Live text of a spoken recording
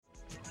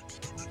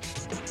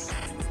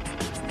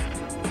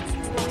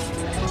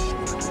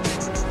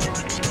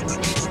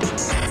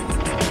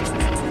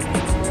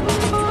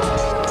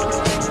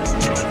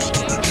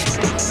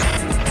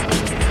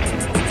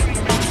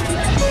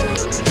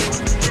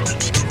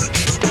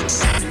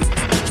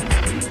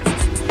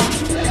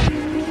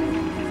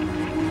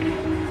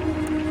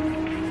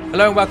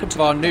Hello and welcome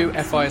to our new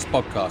FIS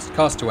podcast,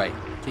 Castaway,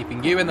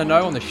 keeping you in the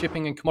know on the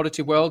shipping and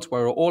commodity world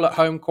where we're all at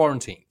home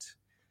quarantined.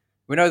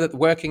 We know that the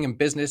working and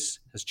business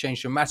has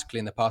changed dramatically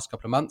in the past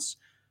couple of months,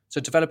 so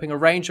developing a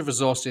range of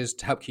resources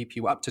to help keep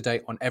you up to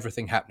date on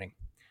everything happening.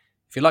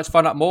 If you'd like to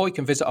find out more, you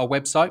can visit our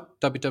website,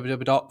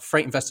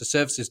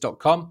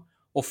 www.freightinvestorservices.com,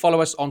 or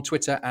follow us on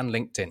Twitter and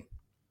LinkedIn.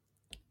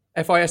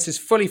 FIS is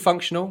fully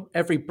functional.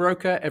 Every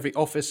broker, every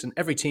office, and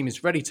every team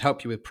is ready to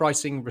help you with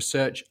pricing,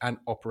 research, and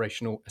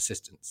operational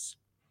assistance.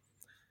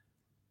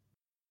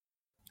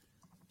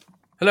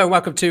 Hello and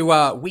welcome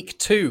to week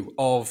 2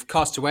 of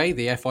Castaway,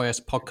 the FIS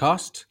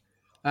podcast.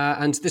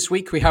 And this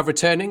week we have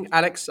returning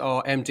Alex,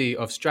 our MD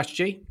of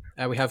Strategy.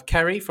 We have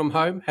Kerry from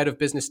home, Head of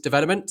Business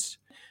Development.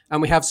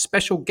 And we have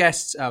special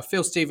guests,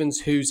 Phil Stevens,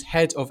 who's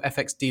Head of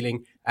FX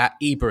Dealing at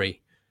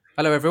eBury.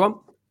 Hello, everyone.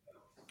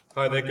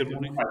 Hi there, good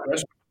morning.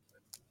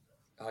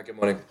 Hi, good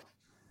morning.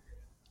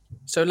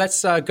 So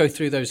let's go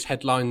through those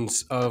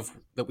headlines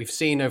that we've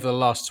seen over the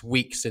last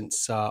week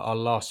since our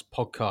last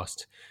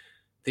podcast.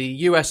 The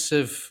US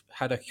have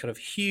had a kind of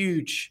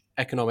huge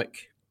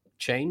economic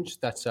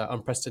change, that's an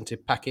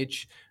unprecedented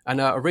package,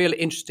 and a really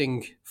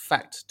interesting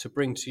fact to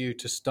bring to you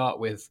to start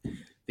with.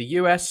 The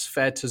US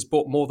Fed has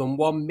bought more than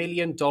 $1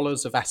 million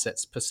of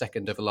assets per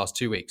second over the last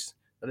 2 weeks.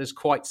 That is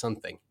quite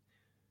something.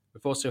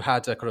 We've also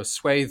had a kind of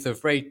swathe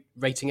of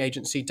rating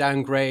agency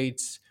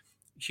downgrades,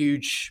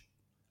 huge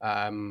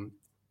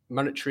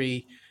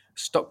monetary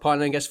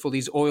stockpiling, I guess, for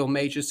these oil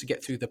majors to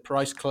get through the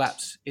price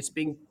collapse. It's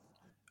been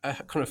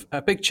kind of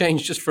a big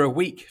change just for a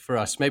week for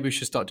us. Maybe we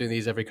should start doing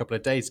these every couple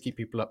of days to keep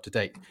people up to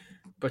date.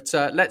 But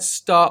let's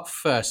start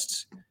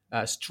first,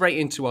 straight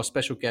into our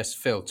special guest,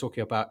 Phil,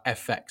 talking about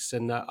FX.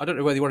 And I don't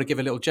know whether you want to give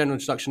a little general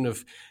introduction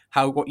of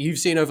what you've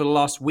seen over the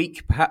last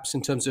week, perhaps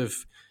in terms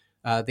of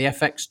the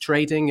FX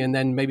trading, and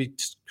then maybe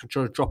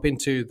try to drop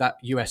into that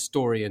US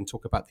story and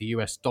talk about the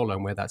US dollar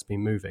and where that's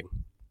been moving.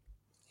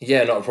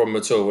 Yeah, not a problem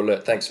at all. Well,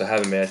 look, thanks for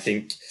having me. I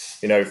think,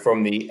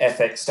 from the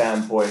FX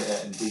standpoint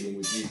and dealing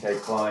with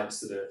UK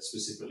clients that are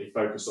specifically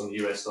focused on the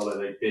US dollar,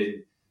 they've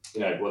been,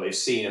 they've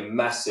seen a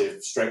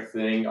massive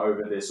strengthening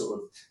over the sort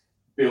of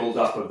build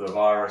up of the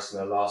virus in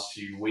the last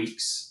few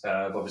weeks.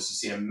 I've obviously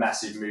seen a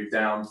massive move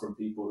down from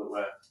people that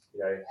were,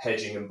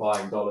 hedging and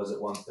buying dollars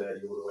at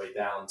 130 all the way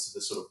down to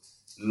the sort of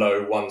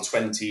low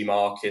 120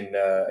 mark in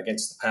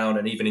against the pound,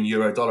 and even in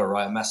euro dollar,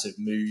 right? A massive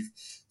move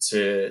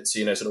to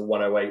sort of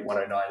 108,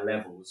 109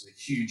 levels. A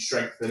huge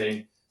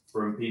strengthening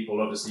from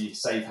people, obviously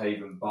safe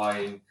haven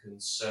buying,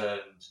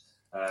 concerned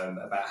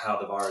about how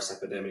the virus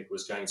epidemic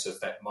was going to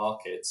affect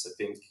markets. I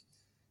think,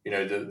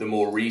 the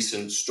more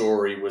recent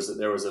story was that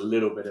there was a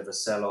little bit of a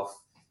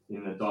sell-off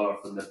in the dollar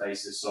from the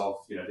basis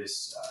of,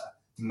 this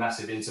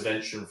massive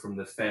intervention from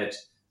the Fed.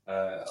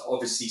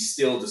 Obviously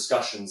still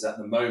discussions at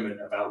the moment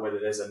about whether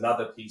there's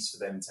another piece for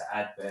them to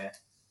add there.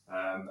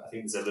 I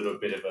think there's a little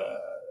bit of a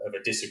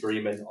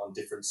disagreement on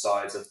different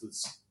sides as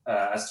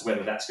to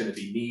whether that's going to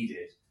be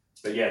needed.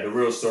 But yeah, the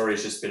real story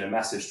has just been a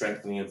massive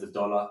strengthening of the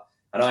dollar.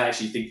 And I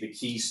actually think the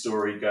key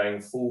story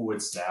going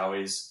forwards now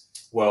is,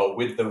 well,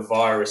 with the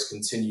virus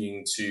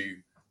continuing to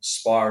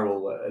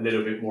spiral a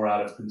little bit more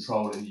out of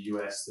control in the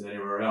US than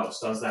anywhere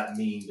else, does that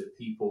mean that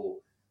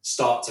people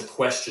start to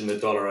question the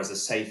dollar as a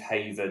safe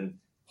haven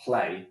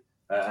play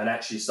and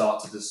actually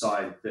start to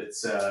decide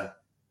that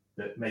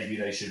maybe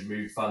they should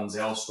move funds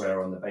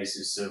elsewhere on the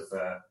basis of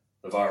the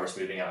virus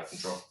moving out of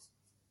control?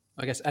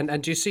 I guess,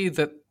 and do you see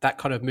that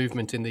kind of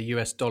movement in the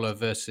US dollar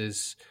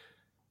versus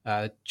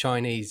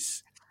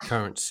Chinese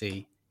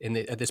currency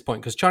at this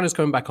point? Because China's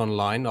coming back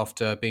online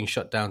after being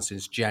shut down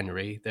since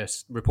January. They're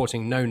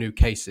reporting no new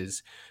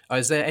cases.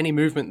 Is there any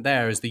movement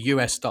there as the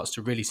US starts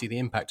to really see the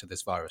impact of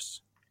this virus?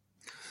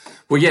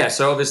 Well, yeah.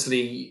 So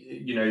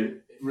obviously,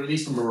 at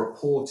least from a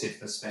reported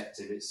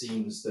perspective, it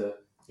seems that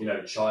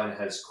China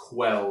has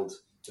quelled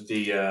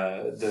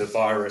the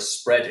virus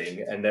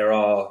spreading, and there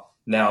are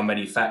now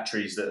many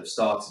factories that have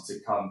started to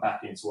come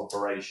back into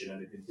operation,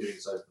 and they've been doing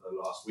so for the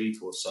last week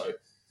or so.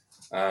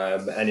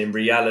 And in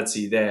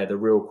reality, the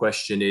real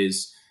question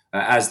is,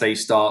 as they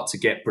start to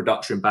get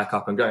production back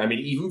up and going. I mean,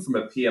 even from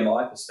a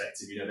PMI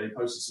perspective, they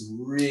posted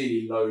some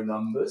really low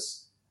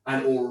numbers,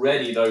 and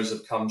already those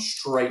have come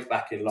straight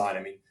back in line.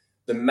 I mean,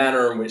 the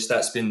manner in which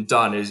that's been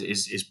done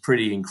is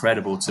pretty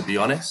incredible, to be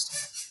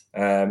honest.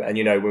 And,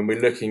 when we're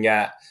looking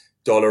at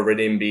dollar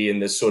renminbi and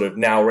the sort of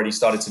now already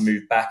started to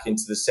move back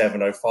into the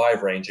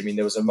 705 range. I mean,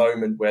 there was a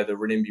moment where the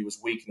renminbi was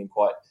weakening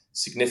quite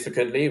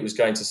significantly. It was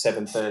going to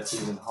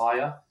 713 and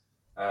higher.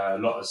 A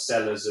lot of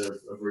sellers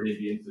of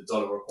renminbi into the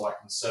dollar were quite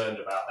concerned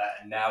about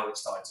that. And now it's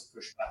starting to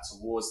push back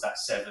towards that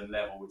 7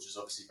 level, which is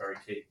obviously very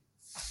key.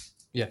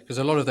 Yeah, because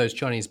a lot of those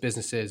Chinese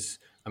businesses,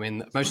 I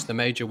mean, most of the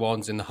major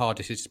ones in the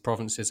hardest hit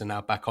provinces are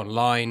now back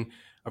online.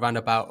 Around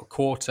about a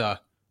quarter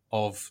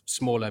of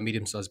smaller,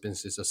 medium-sized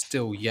businesses are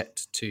still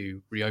yet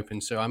to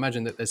reopen. So I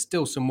imagine that there's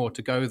still some more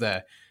to go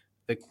there.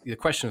 The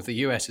question of the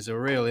US is a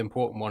real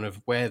important one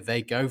of where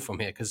they go from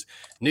here, because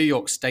New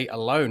York State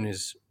alone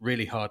is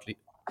really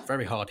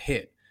very hard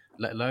hit.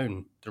 let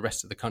alone the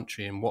rest of the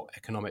country and what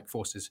economic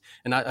forces.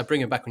 And I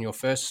bring it back on your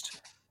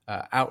first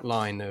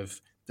outline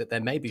of that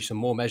there may be some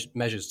more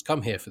measures to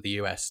come here for the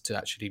US to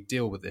actually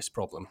deal with this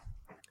problem.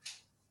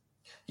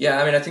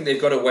 Yeah, I mean, I think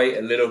they've got to wait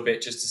a little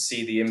bit just to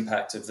see the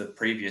impact of the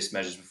previous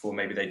measures before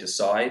maybe they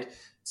decide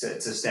to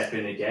step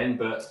in again.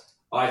 But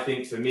I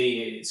think for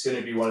me, it's going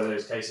to be one of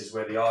those cases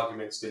where the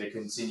argument's going to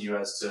continue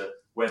as to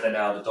whether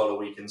now the dollar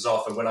weakens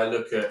off. And when I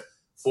look at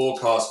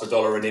forecasts for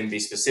dollar and renminbi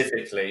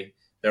specifically,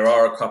 there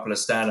are a couple of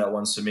standout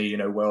ones for me. You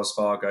know, Wells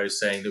Fargo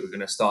saying that we're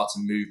going to start to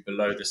move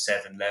below the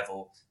 7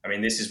 level. I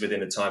mean, this is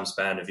within a time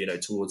span of,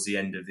 towards the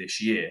end of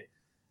this year.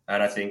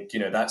 And I think,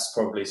 that's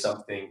probably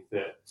something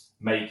that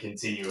may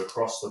continue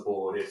across the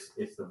board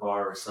if the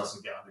virus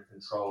doesn't get under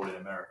control in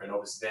America. And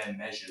obviously their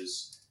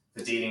measures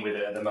for dealing with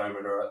it at the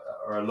moment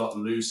are a lot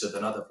looser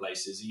than other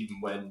places, even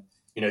when,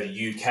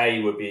 the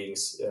UK were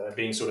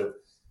being sort of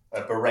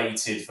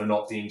berated for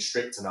not being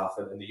strict enough.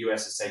 And the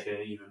US has taken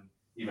an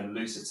even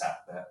looser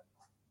tack there.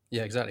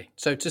 Yeah, exactly.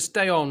 So to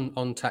stay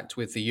on tact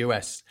with the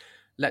US,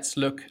 let's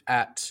look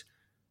at,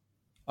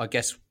 I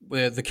guess,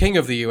 we're the king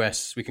of the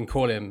US, we can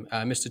call him,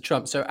 Mr.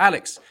 Trump. So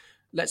Alex,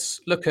 let's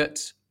look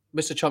at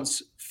Mr.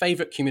 Trump's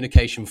favorite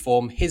communication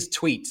form, his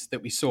tweet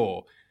that we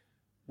saw.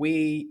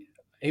 He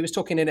was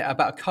talking in it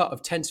about a cut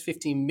of 10 to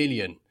 15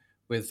 million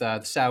with the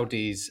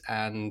Saudis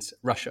and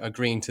Russia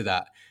agreeing to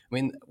that. I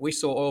mean, we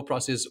saw oil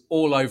prices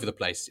all over the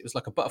place. It was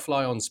like a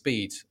butterfly on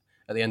speed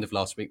at the end of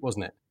last week,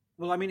 wasn't it?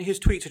 Well, I mean, his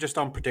tweets are just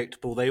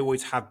unpredictable. They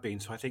always have been.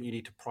 So I think you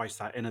need to price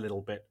that in a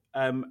little bit.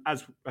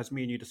 As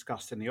me and you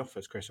discussed in the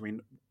office, Chris, I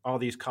mean, are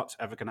these cuts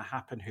ever going to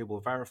happen? Who will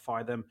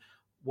verify them?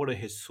 What are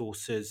his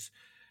sources?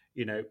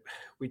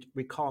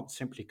 We can't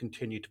simply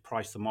continue to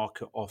price the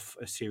market off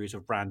a series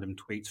of random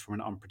tweets from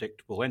an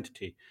unpredictable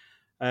entity.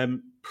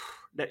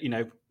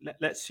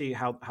 Let's see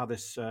how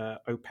this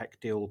OPEC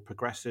deal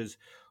progresses,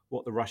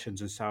 what the Russians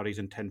and Saudis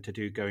intend to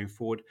do going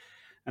forward.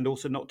 And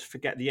also not to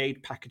forget the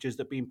aid packages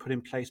that are being put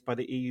in place by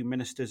the EU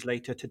ministers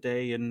later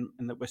today and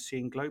that we're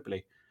seeing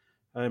globally.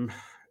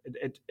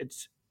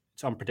 It's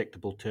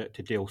unpredictable to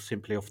deal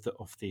simply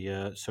off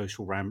the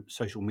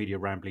social media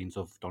ramblings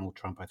of Donald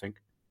Trump, I think.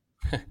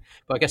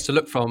 But I guess to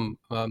look from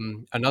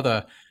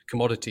another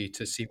commodity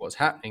to see what's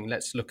happening,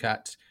 let's look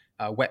at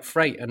wet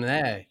freight. And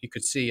there you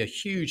could see a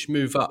huge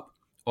move up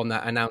on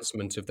that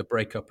announcement of the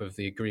breakup of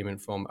the agreement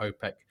from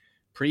OPEC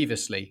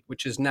previously,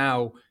 which has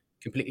now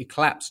completely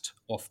collapsed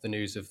off the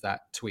news of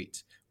that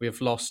tweet. We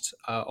have lost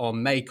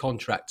on May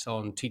contract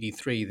on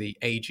TD3, the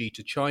AG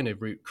to China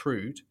route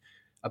crude,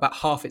 about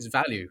half its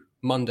value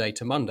Monday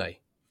to Monday.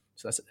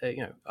 So that's,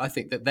 I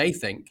think that they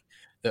think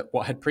that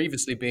what had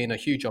previously been a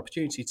huge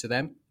opportunity to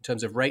them in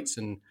terms of rates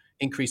and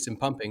increase in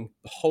pumping,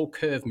 the whole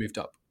curve moved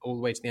up all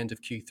the way to the end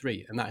of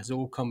Q3, and that has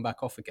all come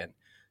back off again.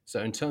 So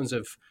in terms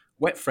of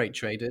wet freight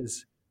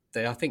traders,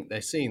 I think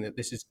they're seeing that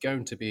this is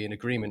going to be an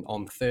agreement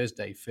on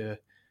Thursday for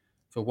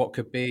what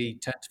could be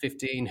 10 to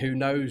 15, who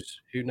knows?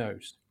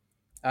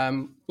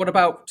 What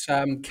about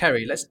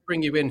Kerry? Let's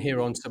bring you in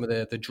here on some of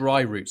the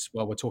dry routes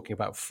while we're talking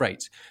about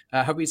freight.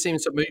 Have we seen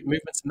some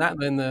movements in that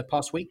in the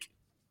past week?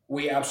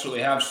 We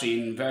absolutely have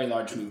seen very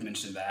large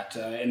movements in that.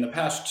 In the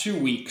past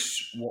 2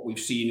 weeks, what we've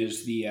seen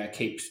is the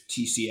Cape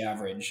TC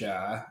average,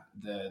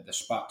 the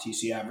spot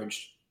TC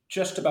average,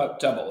 just about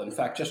double. In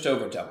fact, just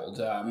over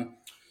doubled.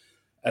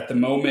 At the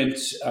moment,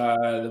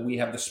 we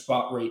have the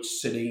spot rate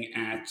sitting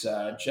at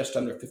just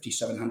under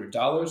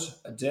 $5,700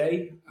 a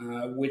day,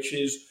 which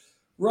is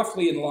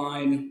roughly in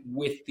line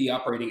with the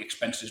operating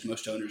expenses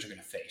most owners are going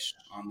to face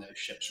on those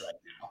ships right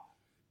now.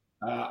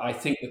 I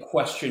think the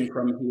question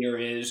from here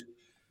is,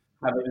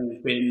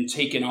 having been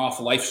taken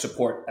off life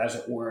support, as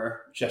it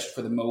were, just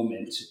for the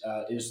moment,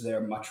 is there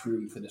much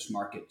room for this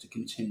market to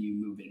continue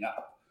moving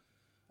up?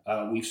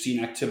 We've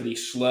seen activity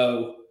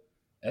slow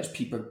as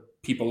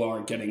people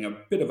are getting a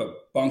bit of a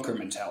bunker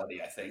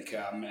mentality, I think,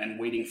 and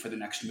waiting for the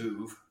next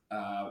move,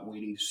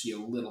 waiting to see a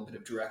little bit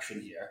of direction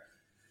here.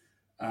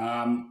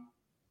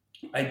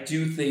 I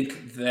do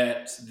think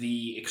that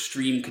the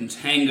extreme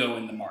contango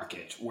in the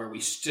market, where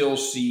we still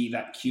see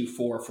that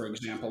Q4, for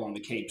example, on the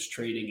Capes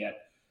trading at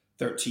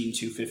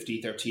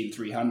 13,250,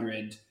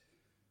 13,300,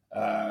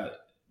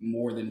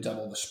 more than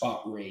double the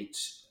spot rate,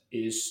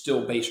 is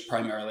still based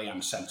primarily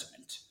on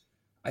sentiment.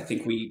 I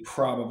think we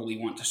probably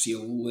want to see a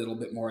little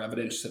bit more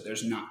evidence that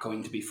there's not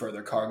going to be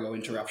further cargo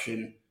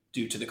interruption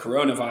due to the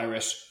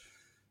coronavirus.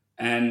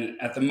 And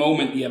at the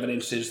moment, the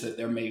evidence is that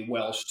there may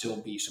well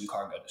still be some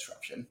cargo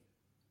disruption.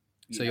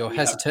 So you're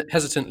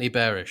hesitantly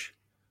bearish.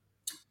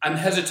 I'm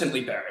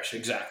hesitantly bearish,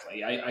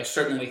 exactly. I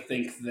certainly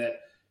think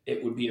that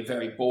it would be a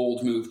very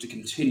bold move to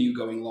continue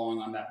going long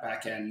on that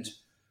back end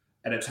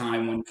at a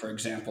time when, for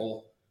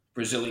example,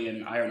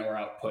 Brazilian iron ore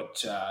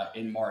output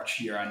in March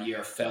year on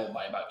year fell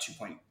by about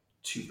 2.1%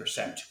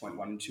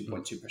 and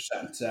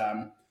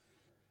 2.2%.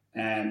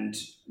 And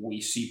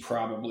we see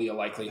probably a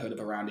likelihood of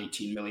around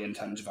 18 million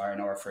tons of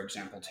iron ore, for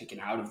example, taken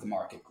out of the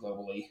market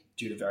globally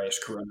due to various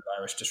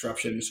coronavirus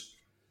disruptions.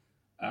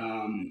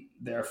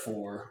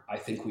 Therefore, I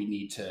think we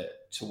need to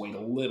wait a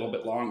little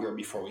bit longer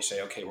before we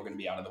say, okay, we're going to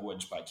be out of the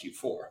woods by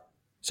Q4.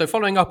 So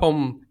following up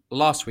on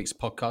last week's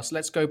podcast,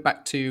 let's go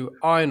back to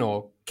iron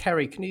ore.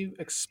 Kerry, can you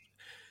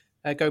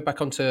go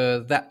back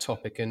onto that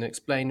topic and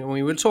explain?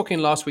 We were talking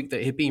last week that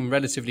it had been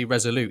relatively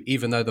resolute,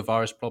 even though the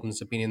virus problems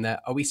have been in there.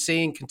 Are we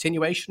seeing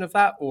continuation of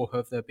that, or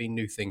have there been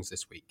new things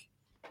this week?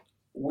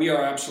 We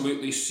are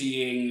absolutely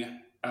seeing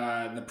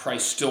the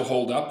price still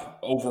hold up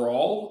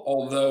overall,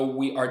 although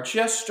we are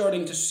just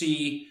starting to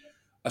see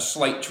a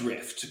slight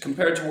drift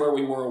compared to where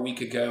we were a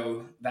week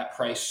ago. That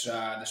price,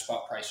 the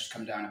spot price, has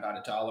come down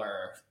about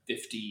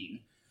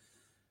 $1.15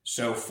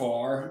 so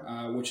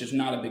far, which is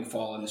not a big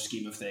fall in the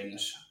scheme of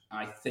things.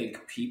 I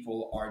think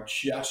people are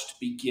just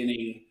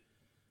beginning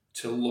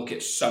to look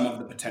at some of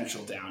the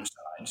potential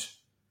downsides.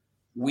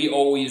 We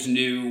always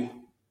knew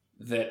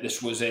that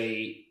this was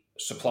a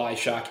supply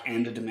shock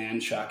and a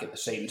demand shock at the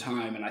same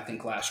time, and I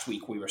think last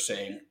week we were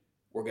saying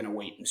we're going to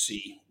wait and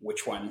see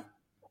which one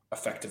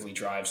effectively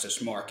drives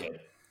this market.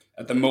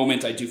 At the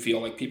moment, I do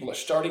feel like people are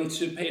starting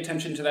to pay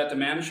attention to that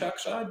demand shock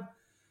side.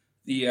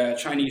 The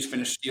Chinese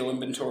finished steel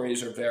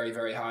inventories are very,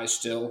 very high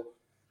still.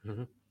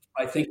 Mm-hmm.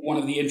 I think one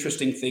of the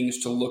interesting things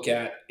to look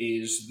at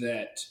is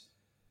that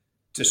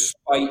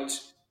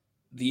despite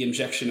the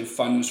injection of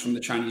funds from the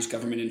Chinese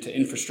government into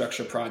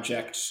infrastructure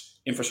projects,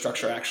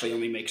 infrastructure actually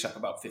only makes up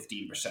about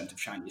 15% of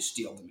Chinese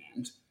steel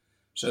demand.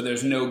 So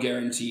there's no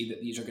guarantee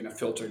that these are going to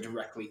filter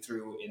directly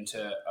through into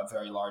a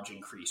very large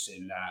increase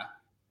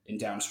in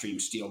downstream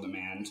steel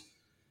demand.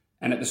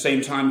 And at the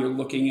same time, you're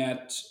looking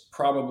at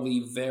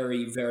probably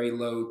very, very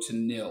low to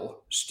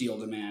nil steel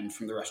demand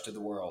from the rest of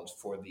the world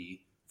for the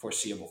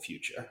foreseeable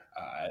future,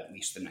 at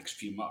least the next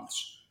few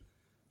months.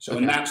 So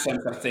in that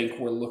sense, I think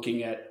we're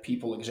looking at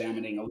people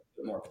examining a little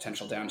bit more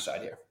potential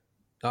downside here.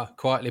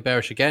 Quietly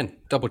bearish again.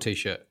 Double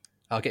T-shirt.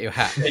 I'll get you a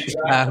hat.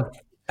 Exactly.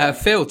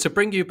 Phil, to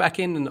bring you back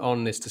in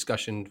on this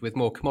discussion with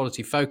more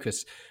commodity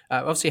focus,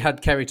 obviously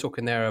had Kerry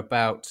talking there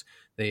about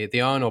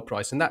the iron ore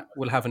price, and that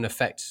will have an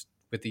effect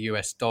with the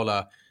US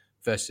dollar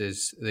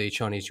versus the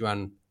Chinese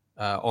yuan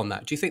on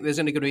that. Do you think there's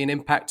only going to be an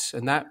impact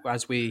in that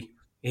as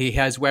he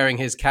has wearing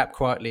his cap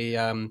quietly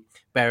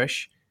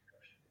bearish?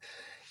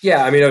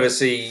 Yeah, I mean,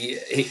 obviously,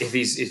 if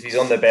he's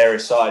on the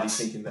bearish side, he's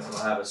thinking that we'll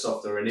have a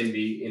softer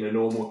renminbi in a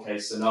normal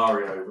case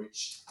scenario,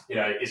 which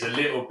is a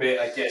little bit,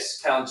 I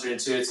guess,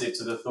 counterintuitive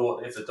to the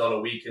thought that if the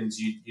dollar weakens,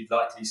 you'd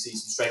likely see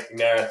some strengthening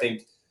there. I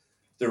think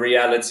the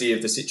reality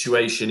of the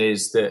situation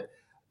is that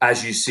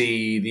as you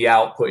see the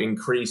output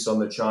increase on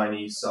the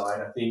Chinese side,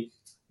 I think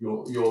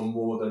you're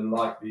more than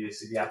likely to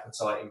see the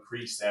appetite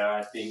increase there.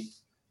 I think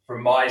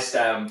from my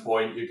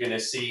standpoint, you're going to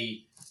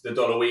see the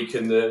dollar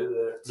weaken,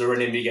 the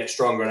renminbi get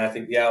stronger, and I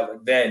think the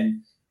outlook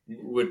then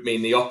would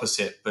mean the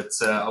opposite. But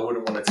I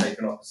wouldn't want to take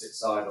an opposite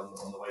side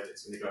on the way that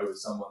it's going to go with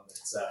someone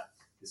that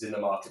is in the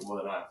market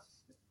more than I am.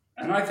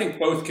 And I think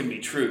both can be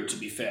true, to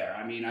be fair.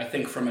 I mean, I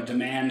think from a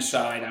demand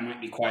side, I might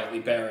be quietly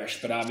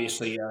bearish, but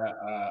obviously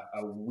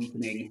a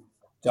weakening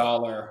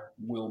dollar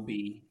will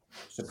be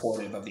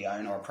supportive of the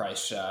iron ore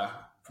price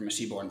from a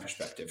seaborne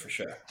perspective, for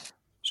sure.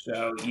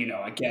 So,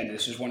 again,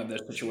 this is one of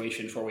those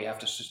situations where we have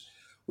to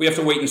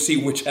wait and see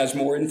which has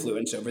more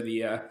influence over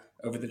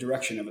the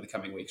direction over the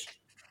coming weeks.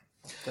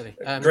 Great.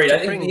 I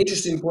think the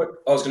interesting point,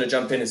 I was going to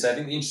jump in and say, I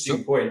think the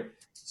interesting point,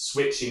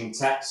 switching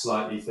tack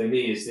slightly for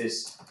me, is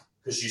this,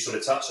 because you sort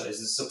of touched on it,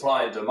 is the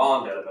supply and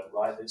demand element,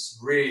 right? That's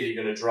really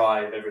going to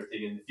drive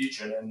everything in the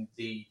future. And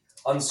the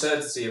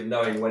uncertainty of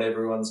knowing when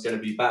everyone's going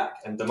to be back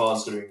and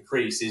demand's going to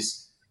increase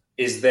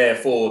is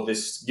therefore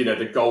this,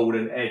 the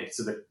golden egg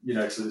to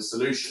the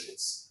solution.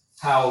 It's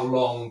how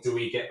long do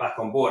we get back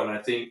on board? And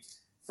I think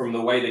from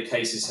the way the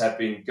cases have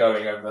been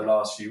going over the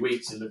last few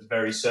weeks, it looks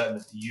very certain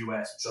that the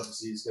US, which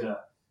obviously is going to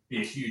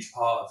be a huge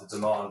part of the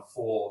demand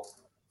for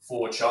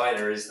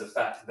China, is the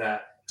fact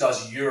that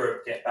does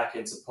Europe get back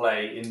into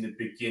play in the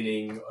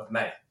beginning of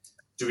May?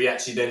 Do we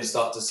actually then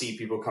start to see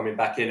people coming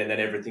back in and then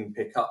everything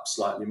pick up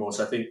slightly more?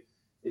 So I think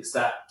it's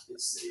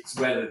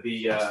whether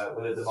the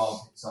demand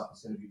picks up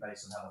is going to be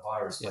based on how the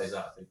virus plays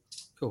out, I think.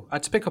 Cool.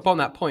 To pick up on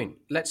that point,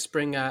 let's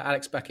bring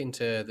Alex back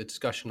into the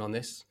discussion on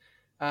this.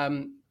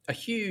 A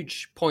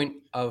huge point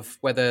of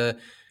whether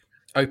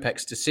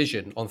OPEC's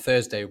decision on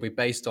Thursday will be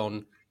based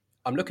on,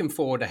 I'm looking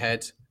forward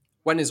ahead,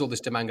 when is all this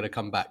demand going to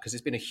come back? Because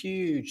it's been a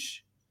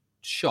huge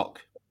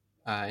shock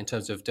in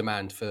terms of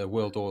demand for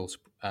world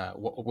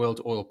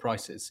oil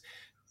prices.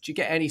 Do you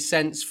get any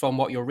sense from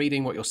what you're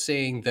reading, what you're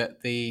seeing,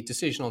 that the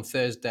decision on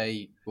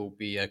Thursday will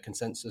be a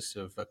consensus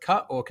of a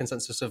cut or a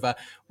consensus of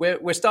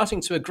we're starting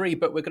to agree,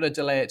 but we're going to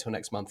delay it till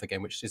next month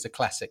again, which is a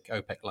classic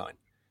OPEC line?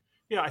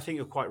 Yeah, I think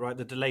you're quite right.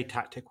 The delay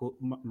tactic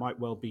might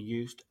well be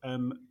used.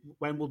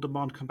 When will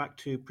demand come back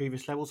to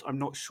previous levels? I'm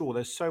not sure.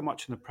 There's so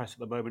much in the press at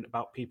the moment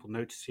about people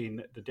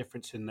noticing the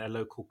difference in their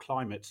local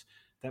climates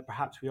that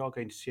perhaps we are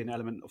going to see an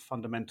element of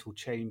fundamental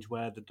change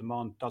where the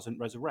demand doesn't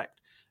resurrect,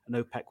 and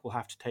OPEC will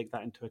have to take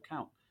that into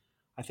account.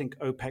 I think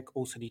OPEC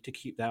also need to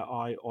keep their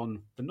eye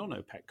on the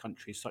non-OPEC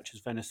countries, such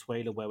as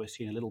Venezuela, where we're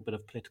seeing a little bit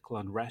of political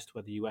unrest,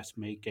 where the US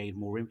may gain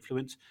more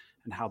influence,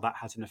 and how that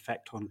has an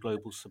effect on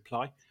global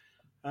supply.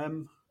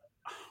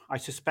 I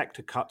suspect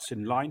a cut's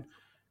in line,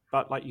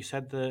 but like you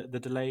said, the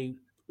delay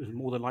is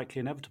more than likely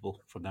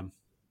inevitable from them.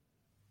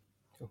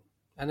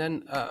 And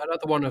then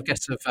another one, I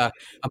guess, of a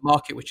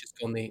market which has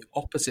gone the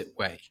opposite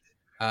way.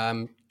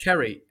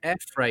 Kerry, air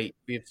freight,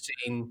 we've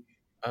seen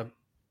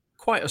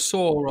quite a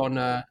soar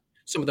on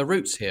some of the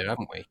routes here,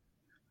 haven't we?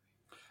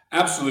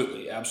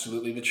 Absolutely,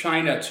 absolutely. The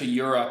China to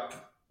Europe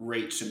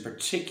rates in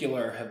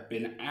particular have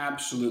been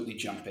absolutely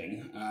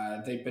jumping.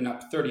 They've been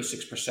up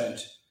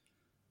 36%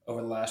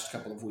 over the last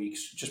couple of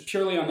weeks, just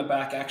purely on the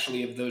back,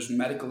 actually, of those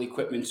medical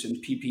equipments and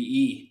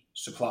PPE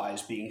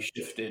supplies being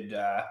shifted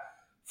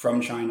from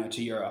China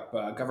to Europe.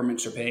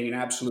 Governments are paying an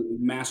absolutely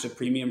massive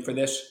premium for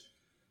this.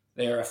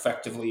 They are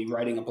effectively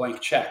writing a blank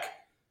check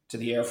to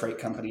the air freight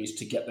companies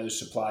to get those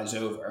supplies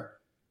over.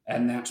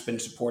 And that's been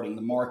supporting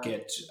the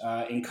market.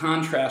 In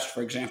contrast,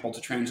 for example,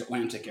 to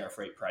transatlantic air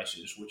freight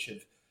prices, which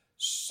have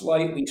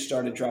slightly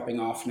started dropping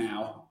off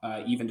now,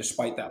 even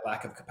despite that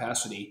lack of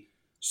capacity,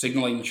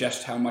 signaling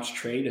just how much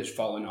trade has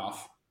fallen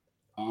off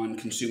on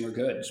consumer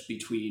goods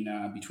between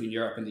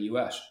Europe and the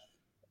US.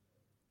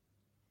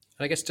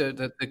 And I guess to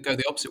go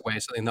the opposite way,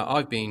 something that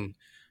I've been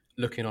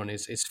looking on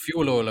is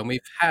fuel oil. And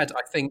we've had,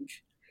 I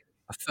think,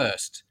 a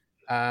first.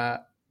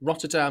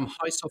 Rotterdam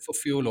High Sulfur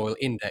Fuel Oil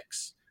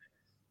Index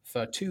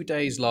for 2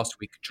 days last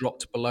week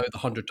dropped below the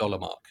 $100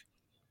 mark.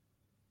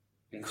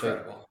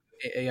 Incredible.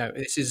 So,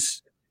 this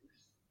is,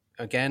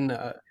 again,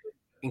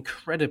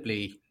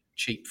 incredibly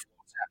cheap for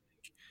what's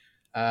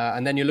happening.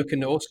 And then you're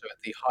looking also at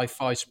the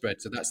high-fi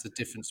spread. So that's the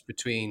difference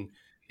between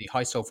the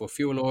high sulfur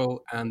fuel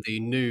oil and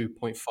the new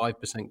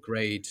 0.5%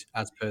 grade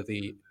as per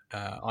the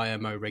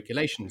IMO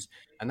regulations.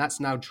 And that's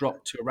now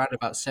dropped to around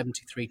about $73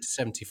 to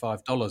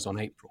 $75 on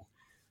April.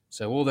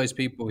 So all those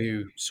people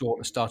who saw at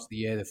the start of the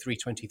year the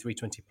 320,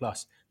 320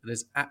 plus, that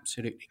has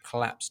absolutely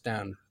collapsed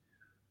down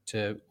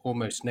to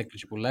almost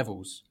negligible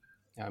levels.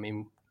 I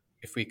mean,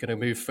 if we're going to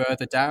move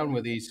further down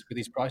with these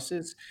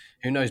prices,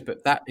 who knows?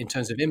 But that, in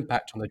terms of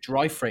impact on the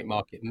dry freight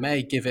market,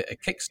 may give it a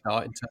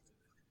kickstart in terms of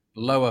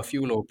lower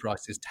fuel oil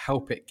prices to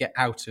help it get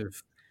out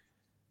of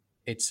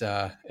its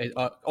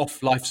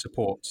off life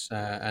support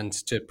and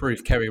to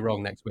prove Kerry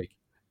wrong next week.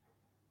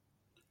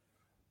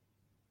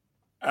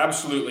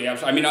 Absolutely.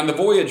 I mean, on the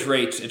voyage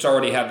rates, it's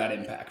already had that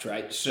impact,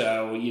 right?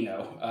 So,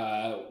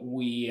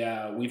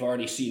 we've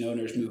already seen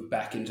owners move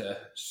back into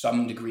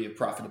some degree of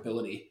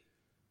profitability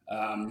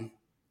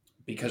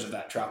because of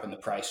that drop in the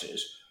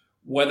prices.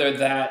 Whether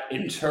that,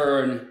 in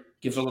turn,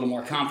 gives a little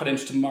more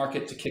confidence to the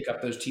market to kick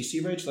up those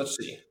TC rates, let's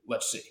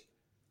see.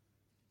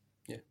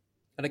 Yeah.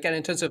 And again,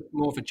 in terms of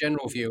more of a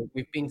general view,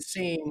 we've been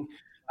seeing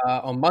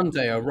on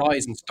Monday a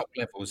rise in stock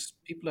levels.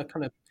 People are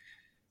kind of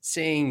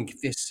seeing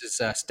this as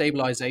a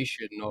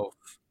stabilization of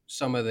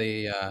some of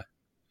the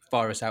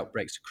virus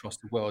outbreaks across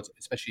the world,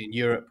 especially in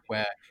Europe,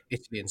 where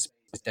Italy and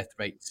Spain's death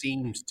rate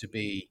seems to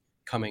be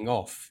coming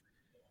off.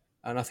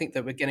 And I think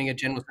that we're getting a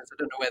general sense. I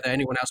don't know whether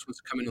anyone else wants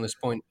to come in on this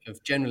point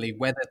of generally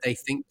whether they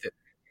think that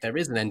there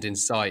is an end in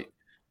sight,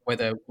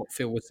 whether what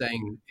Phil was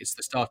saying is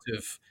the start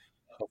of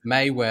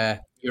May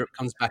where Europe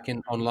comes back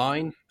in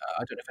online.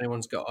 I don't know if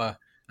anyone's got a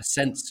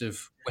sense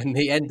of when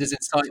the end is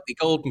in sight, the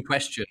golden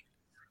question.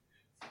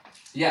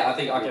 Yeah, I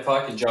think if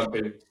I can jump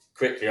in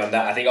quickly on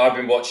that, I think I've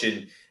been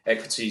watching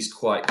equities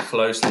quite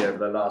closely over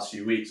the last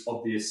few weeks.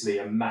 Obviously,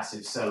 a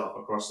massive sell-off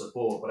across the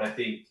board, but I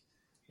think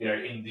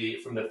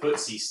from the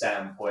FTSE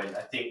standpoint,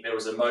 I think there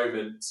was a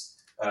moment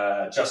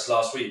just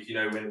last week,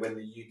 when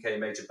the UK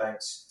major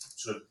banks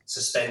sort of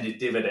suspended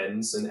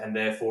dividends and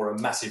therefore a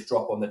massive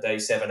drop on the day,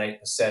 7-8%.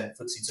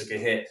 FTSE took a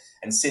hit,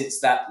 and since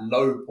that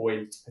low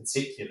point,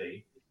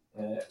 particularly.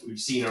 We've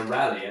seen a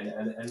rally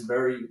and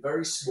very,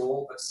 very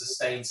small but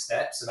sustained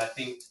steps. And I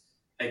think,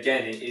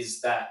 again, it is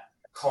that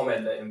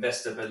comment that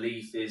investor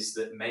belief is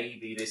that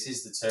maybe this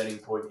is the turning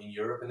point in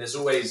Europe. And there's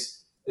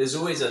always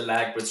a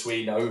lag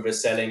between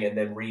overselling and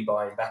then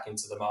rebuying back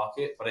into the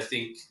market. But I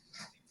think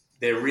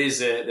there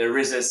is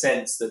a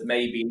sense that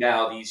maybe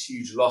now these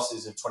huge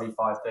losses of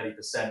 25,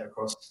 30%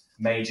 across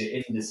major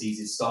indices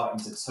is starting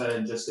to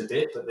turn just a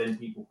bit, but then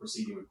people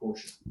proceeding with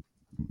caution.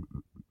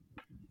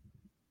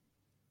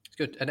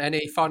 Good. And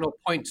any final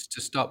points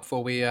to start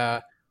before we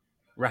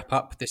wrap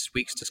up this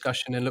week's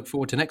discussion and look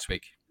forward to next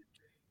week?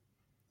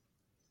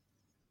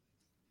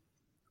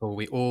 Or are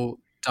we all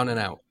done and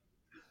out?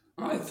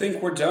 I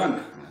think we're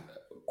done.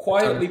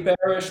 Quietly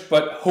bearish,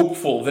 but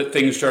hopeful that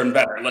things turn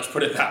better. Let's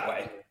put it that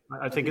way.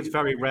 I think it's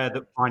very rare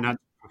that finance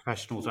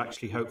professionals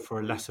actually hope for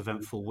a less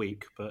eventful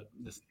week, but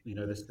this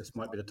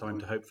might be the time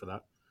to hope for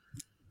that.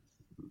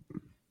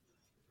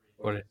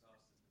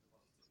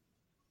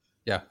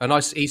 Yeah, a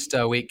nice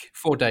Easter week,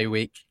 4-day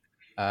week,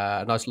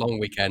 a nice long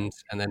weekend,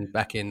 and then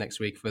back in next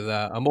week with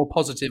a more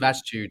positive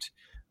attitude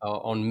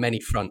on many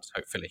fronts,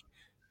 hopefully.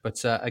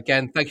 But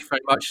again, thank you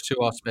very much to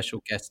our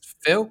special guest,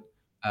 Phil,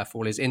 for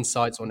all his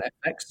insights on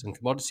FX and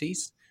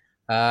commodities.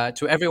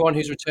 To everyone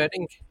who's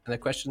returning and their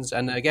questions.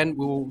 And again,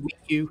 we will meet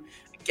you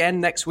again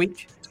next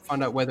week to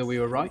find out whether we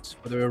were right,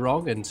 whether we were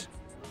wrong, and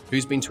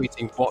who's been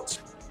tweeting what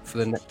for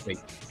the next week.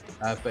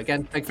 But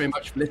again, thank you very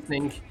much for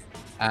listening,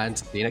 and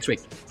see you next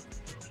week.